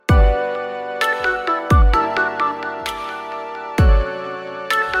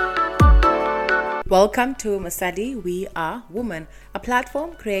Welcome to Masadi We Are Women, a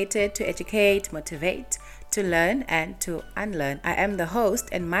platform created to educate, motivate, to learn, and to unlearn. I am the host,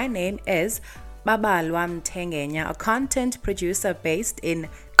 and my name is Babalwa Mthengenya, a content producer based in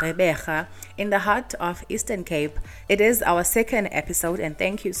Gqeberha, in the heart of Eastern Cape. It is our second episode, and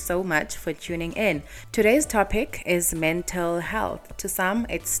thank you so much for tuning in. Today's topic is mental health. To some,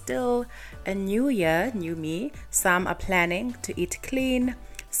 it's still a new year, new me. Some are planning to eat clean.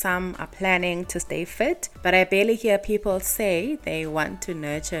 Some are planning to stay fit, but I barely hear people say they want to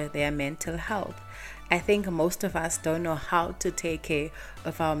nurture their mental health. I think most of us don't know how to take care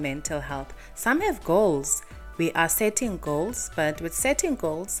of our mental health. Some have goals. We are setting goals, but with setting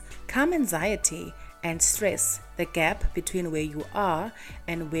goals come anxiety and stress. The gap between where you are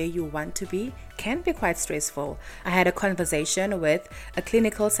and where you want to be can be quite stressful. I had a conversation with a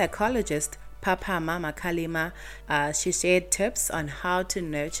clinical psychologist, Phaphama Makalima. She shared tips on how to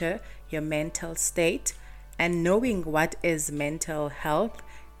nurture your mental state and knowing what is mental health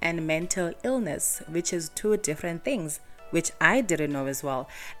and mental illness, which is two different things, which I didn't know as well.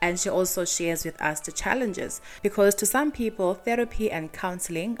 And she also shares with us the challenges, because to some people, therapy and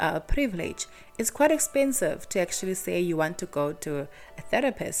counseling are a privilege. It's quite expensive to actually say you want to go to a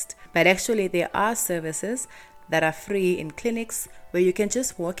therapist, but actually there are services that are free in clinics where you can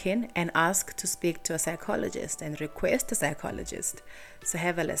just walk in and ask to speak to a psychologist and request a psychologist. So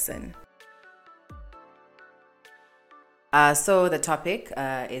have a listen. So the topic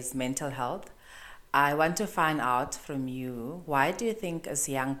is mental health. I want to find out from you, why do you think as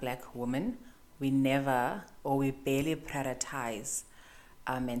young Black women, we never or we barely prioritize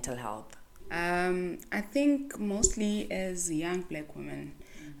our mental health? I think mostly as young Black women,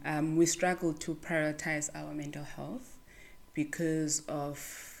 we struggle to prioritize our mental health because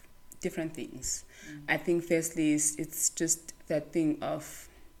of different things. I think firstly, it's just that thing of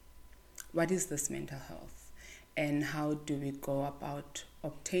what is this mental health and how do we go about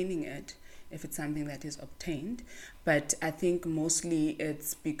obtaining it if it's something that is obtained. But I think mostly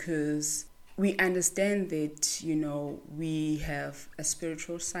it's because we understand that, we have a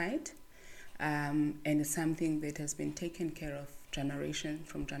spiritual side, and it's something that has been taken care of generation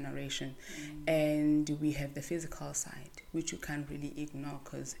from generation. And we have the physical side, which you can't really ignore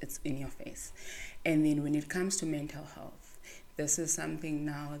because it's in your face. And then when it comes to mental health, this is something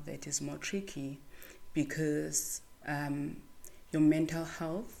now that is more tricky, because your mental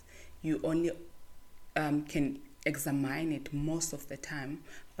health, you only can examine it most of the time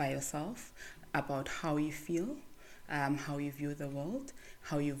by yourself, about how you feel, how you view the world,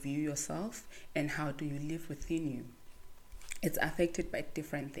 how you view yourself, and how do you live within you. It's affected by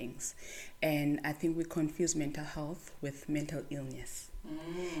different things. And I think we confuse mental health with mental illness.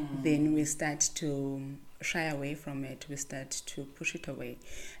 Then we start to shy away from it. We start to push it away.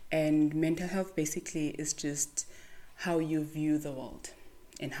 And mental health basically is just how you view the world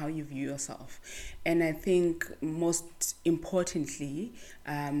and how you view yourself. And I think most importantly,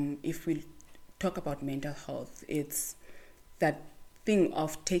 if we talk about mental health, it's that thing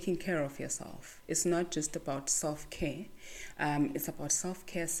of taking care of yourself. It's not just about self-care. It's about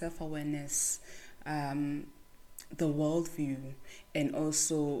self-care, self-awareness, the worldview, and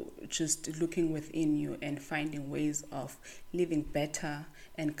also just looking within you and finding ways of living better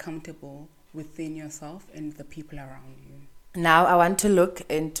and comfortable within yourself and the people around you. Now I want to look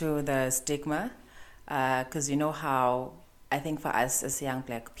into the stigma, because you know how I think for us as young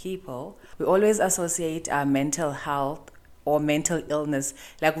Black people, we always associate our mental health or mental illness,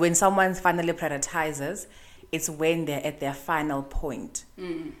 like when someone finally prioritizes, it's when they're at their final point.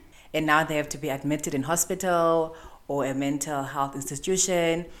 And now they have to be admitted in hospital or a mental health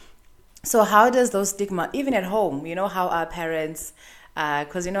institution. So how does those stigma, even at home, how our parents,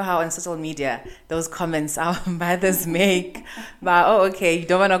 because you know how on social media, those comments our mothers make, but okay, you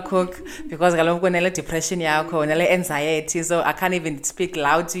don't want to cook because depression, anxiety, so I can't even speak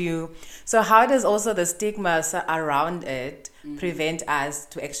loud to you. So how does also the stigma around it prevent us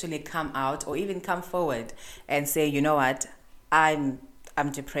to actually come out or even come forward and say, you know what, I'm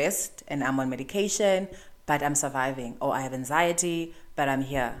depressed and I'm on medication, but I'm surviving, or I have anxiety, but I'm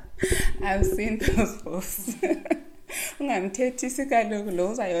here? I've seen those posts.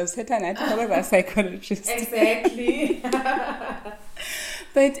 Psychologist. Exactly.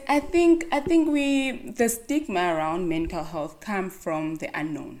 But I think the stigma around mental health come from the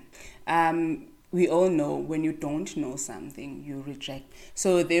unknown. We all know when you don't know something, you reject.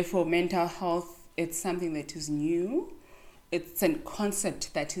 So therefore, mental health, it's something that is new. It's a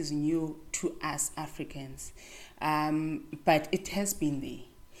concept that is new to us Africans. But it has been there.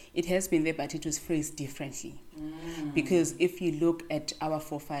 it has been there, but it was phrased differently. Because if you look at our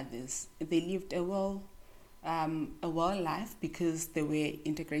forefathers, they lived a well life because they were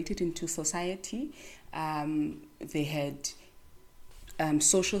integrated into society. They had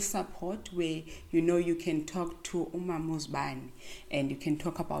social support where you can talk to umamuzbani and you can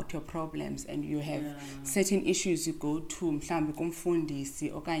talk about your problems, and you have certain issues you go to mhlambe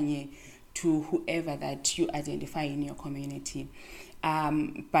kumfundisi okanye to whoever that you identify in your community.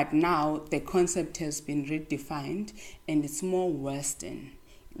 But now the concept has been redefined and it's more Western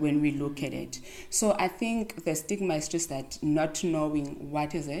when we look at it. So I think the stigma is just that not knowing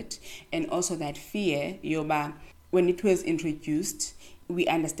what is it, and also that fear, yoba, when it was introduced, we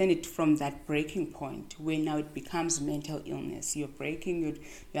understand it from that breaking point where now it becomes mental illness. You're breaking,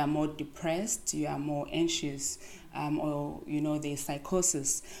 you are more depressed, you are more anxious, or there's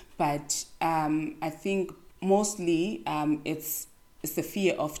psychosis. But I think mostly it's the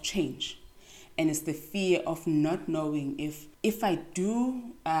fear of change, and it's the fear of not knowing if I do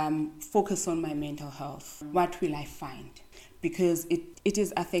focus on my mental health, what will I find? Because it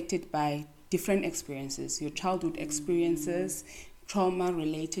is affected by different experiences, your childhood experiences,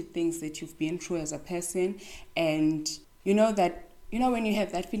 trauma-related things that you've been through as a person. And when you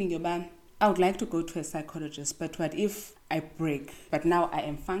have that feeling, I would like to go to a psychologist, but what if I break? But now I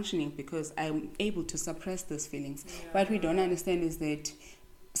am functioning because I'm able to suppress those feelings. Yeah. What we don't understand is that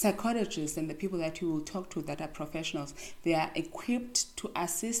psychologists and the people that you will talk to that are professionals, they are equipped to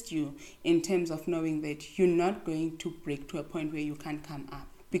assist you in terms of knowing that you're not going to break to a point where you can't come up.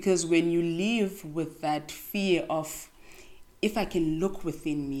 Because when you live with that fear of, if I can look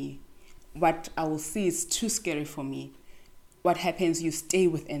within me, what I will see is too scary for me, what happens? You stay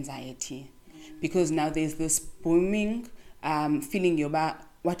with anxiety. Because now there's this booming feeling about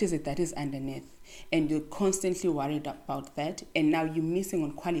what is it that is underneath. And you're constantly worried about that. And now you're missing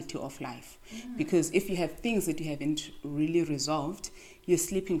on quality of life. Because if you have things that you haven't really resolved, your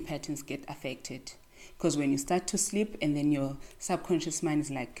sleeping patterns get affected. Because when you start to sleep and then your subconscious mind is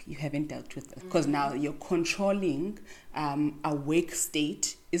like, you haven't dealt with it. Because now your controlling awake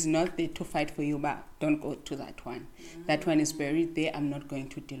state is not there to fight for you, but don't go to that one. That one is buried there. I'm not going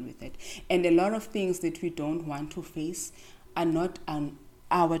to deal with it. And a lot of things that we don't want to face are not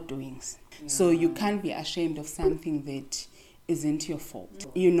our doings. So you can't be ashamed of something that isn't your fault.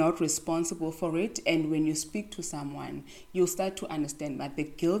 You're not responsible for it, and when you speak to someone, you'll start to understand that the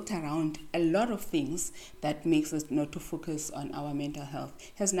guilt around a lot of things that makes us not to focus on our mental health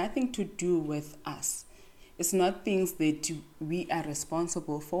has nothing to do with us. It's not things that we are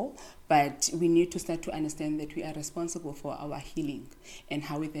responsible for, but we need to start to understand that we are responsible for our healing and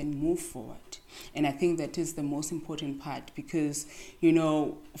how we then move forward. And I think that is the most important part because,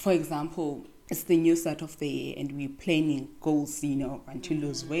 for example, it's the new start of the year and we're planning goals, want to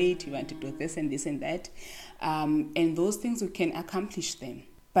lose weight, you want to do this and this and that. And those things, we can accomplish them.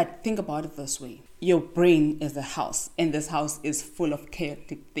 But think about it this way. Your brain is a house, and this house is full of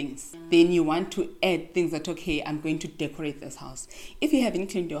chaotic things. Then you want to add things that, okay, I'm going to decorate this house. If you haven't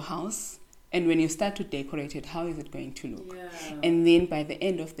cleaned your house, and when you start to decorate it, how is it going to look? Yeah. And then by the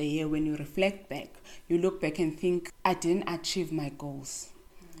end of the year, when you reflect back, you look back and think, I didn't achieve my goals.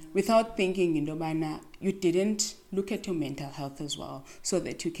 Without thinking, you didn't look at your mental health as well, so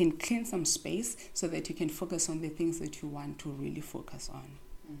that you can clean some space, so that you can focus on the things that you want to really focus on.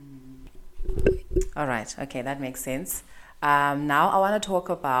 All right. Okay, that makes sense. Now I want to talk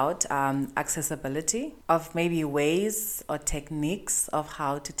about accessibility of maybe ways or techniques of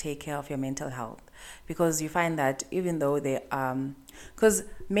how to take care of your mental health. Because you find that even though because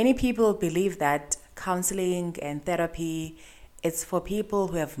many people believe that counseling and therapy, it's for people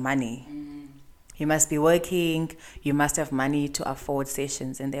who have money. You must be working, you must have money to afford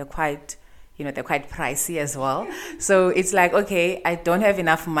sessions, and they're quite pricey as well. So it's like, okay, I don't have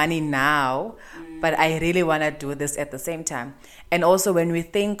enough money now, but I really want to do this at the same time. And also when we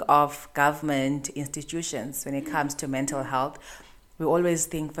think of government institutions, when it comes to mental health, we always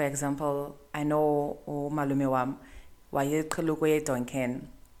think, for example, I know malume wam wayeqhulukuye Donken.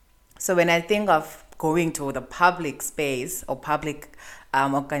 So when I think of going to the public space or public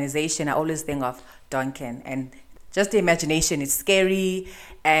organization, I always think of Donken, and just the imagination is scary,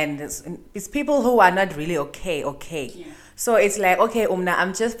 and it's people who are not really okay. Yeah. So it's like, okay,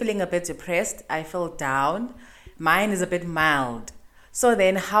 I'm just feeling a bit depressed. I feel down. Mine is a bit mild. So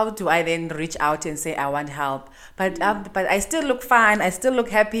then how do I then reach out and say I want help? But I still look fine. I still look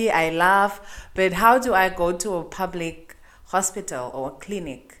happy. I laugh. But how do I go to a public hospital or a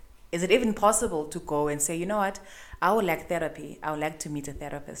clinic? Is it even possible to go and say, you know what, I would like therapy. I would like to meet a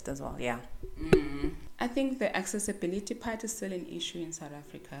therapist as well. Yeah. I think the accessibility part is still an issue in South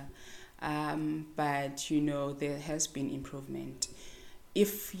Africa, but there has been improvement.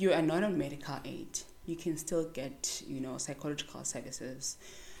 If you are not on medical aid, you can still get psychological services,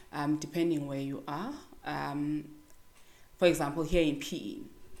 depending where you are. For example, here in PE,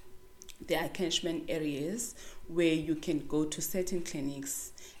 there are catchment areas where you can go to certain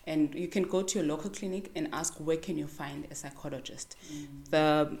clinics, and you can go to your local clinic and ask, where can you find a psychologist?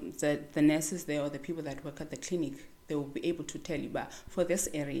 The nurses there, or the people that work at the clinic, they will be able to tell you, but for this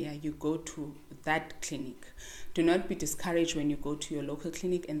area, you go to that clinic. Do not be discouraged when you go to your local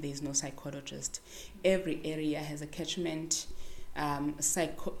clinic and there is no psychologist. Every area has a catchment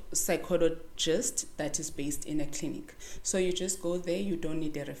psychologist that is based in a clinic. So you just go there, you don't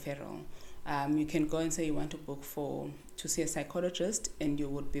need a referral. You can go and say you want to book to see a psychologist, and you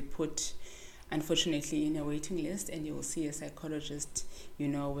would be put, unfortunately, in a waiting list, and you will see a psychologist,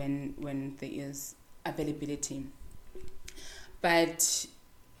 when there is availability. But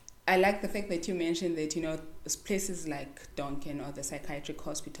I like the fact that you mentioned that, places like Donken or the psychiatric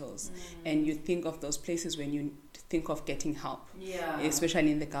hospitals, and you think of those places when you think of getting help,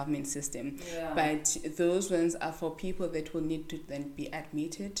 especially in the government system. But those ones are for people that will need to then be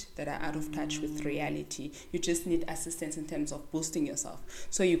admitted, that are out of touch with reality. You just need assistance in terms of boosting yourself.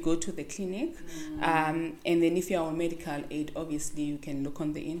 So you go to the clinic, and then if you're on medical aid, obviously you can look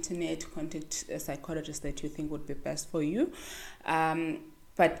on the internet, contact a psychologist that you think would be best for you.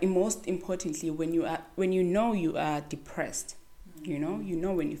 But most importantly, when you are depressed,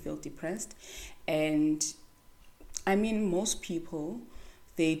 when you feel depressed, and I mean, most people,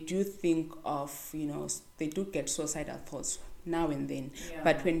 they do think of, they do get suicidal thoughts now and then.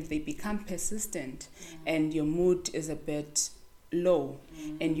 But when they become persistent and your mood is a bit low,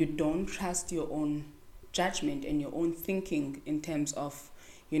 and you don't trust your own judgment and your own thinking in terms of,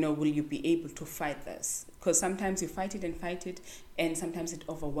 will you be able to fight this? Because sometimes you fight it, and sometimes it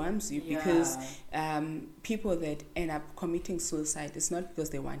overwhelms you, because people that end up committing suicide, it's not because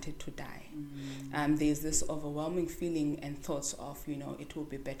they wanted to die. There's this overwhelming feeling and thoughts of, it will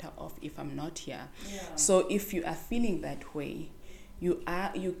be better off if I'm not here. So if you are feeling that way,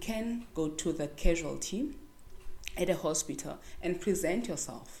 you can go to the casualty at a hospital and present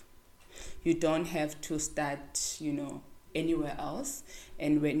yourself. You don't have to start, anywhere else.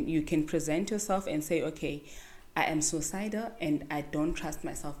 And when you can present yourself and say, okay, I am suicidal and I don't trust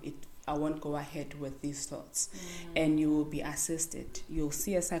myself, I won't go ahead with these thoughts. And you will be assisted. You'll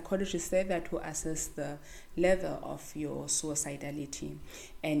see a psychologist there that will assess the level of your suicidality.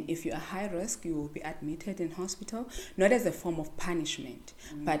 And if you are high risk, you will be admitted in hospital, not as a form of punishment,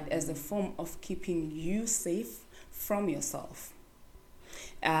 but as a form of keeping you safe from yourself.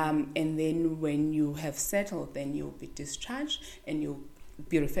 And then when you have settled, then you'll be discharged and you'll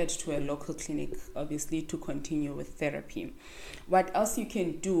be referred to a local clinic, obviously, to continue with therapy. What else you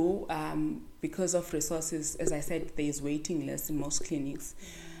can do, because of resources, as I said, there is waiting lists in most clinics.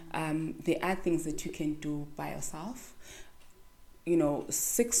 There are things that you can do by yourself.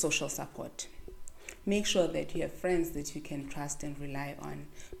 Seek social support. Make sure that you have friends that you can trust and rely on.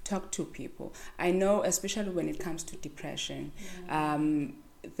 Talk to people. I know, especially when it comes to depression,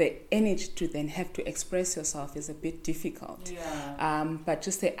 the energy to then have to express yourself is a bit difficult. But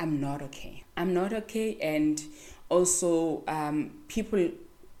just say, I'm not okay. I'm not okay. And also, people,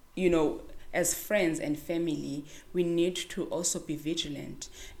 as friends and family, we need to also be vigilant.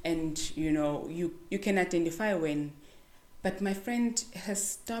 And, you can identify when, but my friend has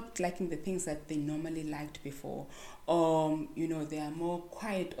stopped liking the things that they normally liked before. Or, they are more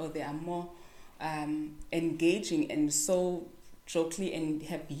quiet, or they are more engaging and so jokely and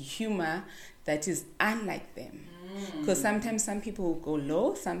have humor that is unlike them. Because sometimes some people will go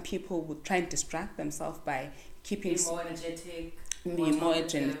low, some people will try and distract themselves by keeping more energetic. Be more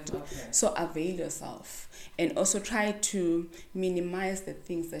energetic. Okay. So avail yourself, and also try to minimize the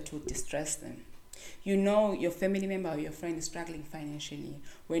things that will distress them. Your family member or your friend is struggling financially.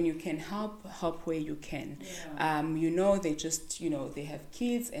 When you can help where you can. They just, they have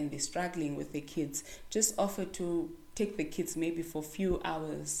kids and they're struggling with their kids. Just offer to take the kids maybe for a few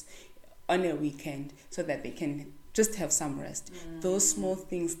hours on a weekend so that they can just have some rest. Those small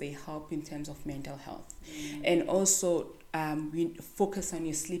things, they help in terms of mental health. And also focus on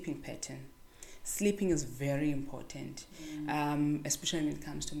your sleeping pattern. Sleeping is very important, especially when it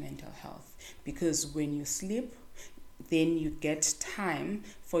comes to mental health, because when you sleep, then you get time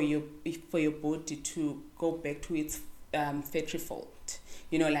for your body to go back to its factory fault.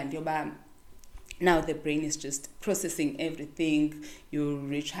 Now the brain is just processing everything, you're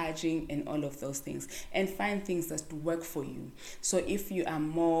recharging and all of those things, and find things that work for you. So if you are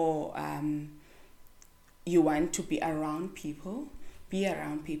more you want to be around people, be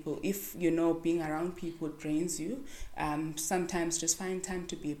around people. If you know being around people drains you, sometimes just find time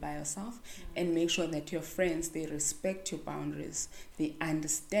to be by yourself and make sure that your friends, they respect your boundaries, they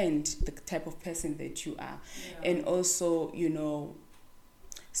understand the type of person that you are. And also, you know,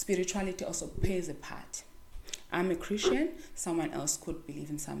 spirituality also plays a part. I'm a Christian, someone else could believe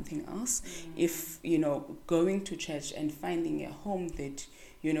in something else. If, you know, going to church and finding a home that,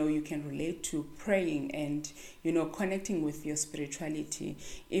 you know, you can relate to, praying and, you know, connecting with your spirituality.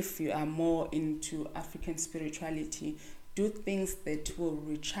 If you are more into African spirituality, do things that will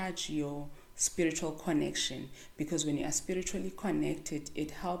recharge your spiritual connection, because when you are spiritually connected,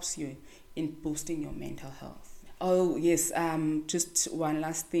 it helps you in boosting your mental health. Oh, yes, just one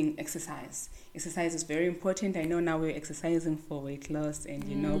last thing, exercise. Exercise is very important. I know now we're exercising for weight loss and,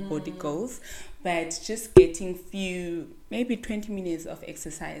 you know, body goals, but just getting few, maybe 20 minutes of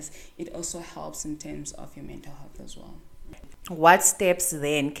exercise, it also helps in terms of your mental health as well. What steps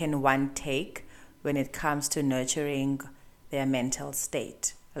then can one take when it comes to nurturing their mental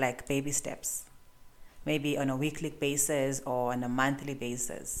state? Like baby steps, maybe on a weekly basis or on a monthly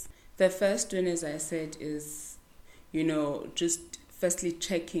basis? The first one, as I said, is, you know, just firstly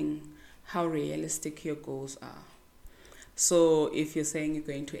checking how realistic your goals are. So if you're saying you're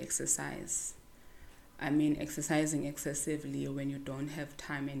going to exercise, I mean, exercising excessively when you don't have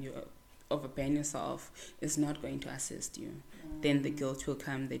time and you overburn yourself is not going to assist you. Then the guilt will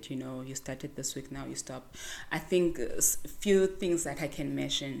come that, you know, you started this week, now you stop. I think a few things that I can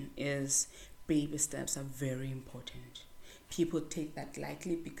mention is baby steps are very important. People take that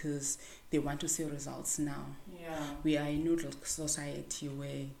lightly because they want to see results now. We are a noodle society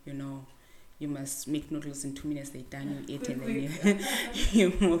where, you know, you must make noodles in 2 minutes, they're done, you eat and then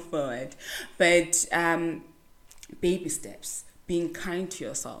you move forward. But baby steps, being kind to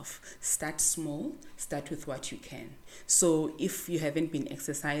yourself. Start small, start with what you can. So if you haven't been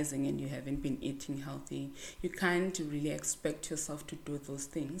exercising and you haven't been eating healthy, you can't really expect yourself to do those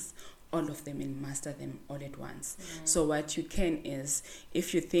things, all of them, and master them all at once. So what you can is,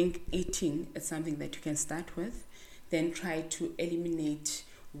 if you think eating is something that you can start with, then try to eliminate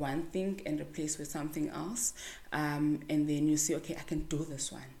one thing and replace with something else. And then you say, okay, I can do this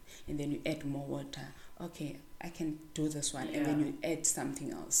one. And then you add more water. Okay, I can do this one. And then you add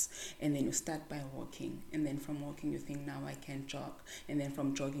something else. And then you start by walking. And then from walking, you think, now I can jog. And then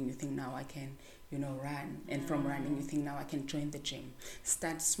from jogging, you think, now I can, you know, run. And from running, you think, now I can join the gym.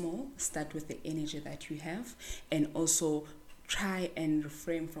 Start small. Start with the energy that you have. And also try and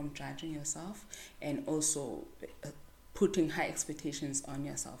refrain from judging yourself. And also putting high expectations on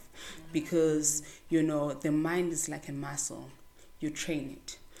yourself. Because, you know, the mind is like a muscle. You train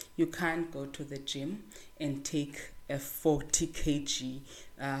it. You can't go to the gym and take a 40 kg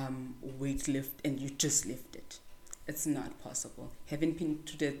weight lift and you just lift it. It's not possible. Haven't been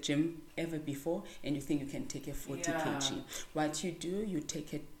to the gym ever before and you think you can take a 40 kg. What you do, you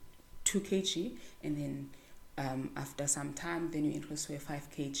take a 2 kg and then after some time, then you increase to a 5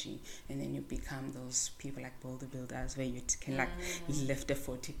 kg and then you become those people like bodybuilders where you can like lift a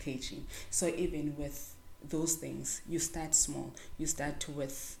 40 kg. So even with those things, you start small. You start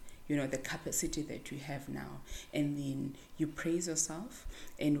with, you know, the capacity that you have now, and then you praise yourself.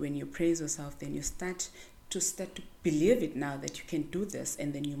 And when you praise yourself, then you start to believe it now that you can do this,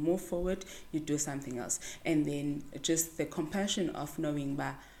 and then you move forward, you do something else. And then just the compassion of knowing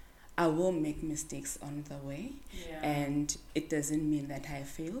that I will make mistakes on the way, and it doesn't mean that I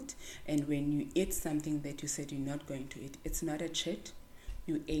failed. And when you eat something that you said you're not going to eat, it's not a cheat.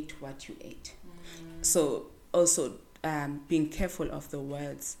 You ate what you ate. So also being careful of the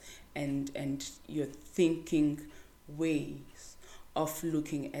words and your thinking ways of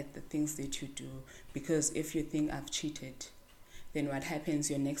looking at the things that you do. Because if you think I've cheated, then what happens,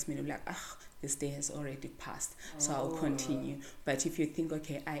 your next minute, you're like, this day has already passed, so I'll continue. But if you think,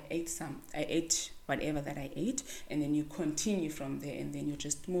 okay, I ate whatever that I ate, and then you continue from there, and then you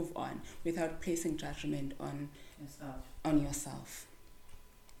just move on without placing judgment on yourself.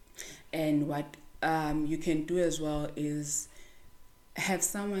 And what you can do as well is have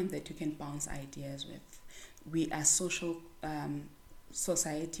someone that you can bounce ideas with. We are social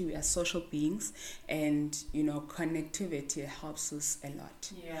society, we are social beings, and you know, connectivity helps us a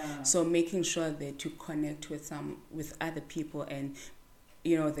lot. So making sure that you connect with other people, and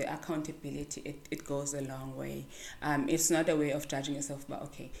you know, the accountability, it goes a long way. It's not a way of judging yourself, but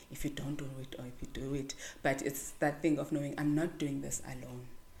okay, if you don't do it or if you do it, but it's that thing of knowing I'm not doing this alone.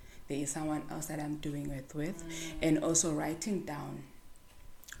 There is someone else that I'm doing it with. And also writing down.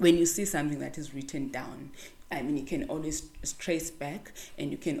 When you see something that is written down, I mean, you can always trace back,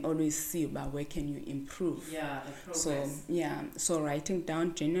 and you can always see about where can you improve. Yeah, the progress. So writing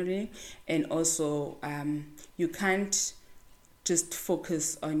down generally, and also you can't just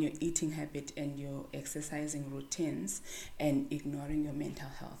focus on your eating habit and your exercising routines and ignoring your mental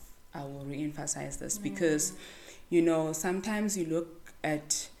health. I will re-emphasize this because, sometimes you look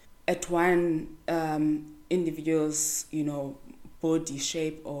at one individual's, body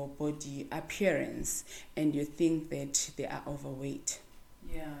shape or body appearance, and you think that they are overweight.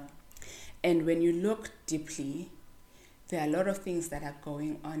 Yeah. And when you look deeply, there are a lot of things that are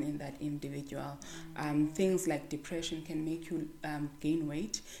going on in that individual. Things like depression can make you gain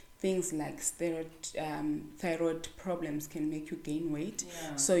weight. Things like thyroid problems can make you gain weight.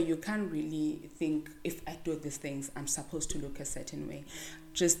 Yeah. So you can't really think, if I do these things, I'm supposed to look a certain way.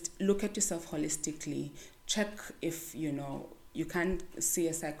 Just look at yourself holistically. Check if, you can see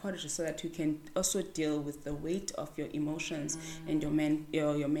a psychologist so that you can also deal with the weight of your emotions and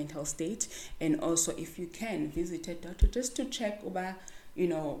your mental state. And also, if you can, visit a doctor just to check about,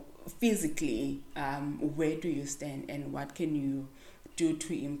 physically, where do you stand and what can you do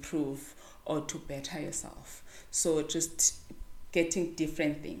to improve or to better yourself. So just getting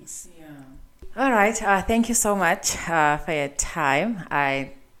different things. Yeah. All right. Thank you so much for your time.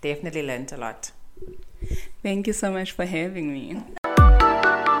 I definitely learned a lot. Thank you so much for having me.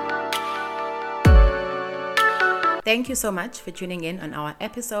 Thank you so much for tuning in on our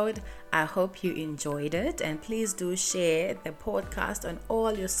episode. I hope you enjoyed it, and please do share the podcast on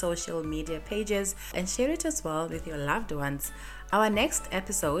all your social media pages and share it as well with your loved ones. Our next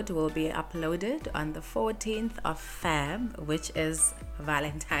episode will be uploaded on the 14th of Feb, which is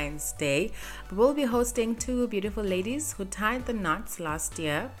Valentine's Day. We'll be hosting two beautiful ladies who tied the knots last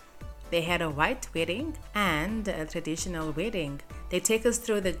year. They had a white wedding and a traditional wedding. They take us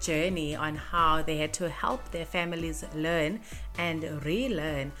through the journey on how they had to help their families learn and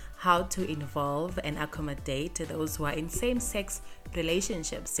relearn how to involve and accommodate those who are in same-sex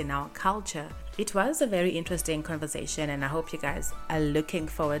relationships in our culture. It was a very interesting conversation, and I hope you guys are looking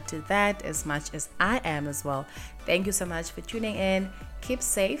forward to that as much as I am as well. Thank you so much for tuning in. Keep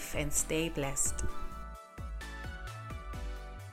safe and stay blessed.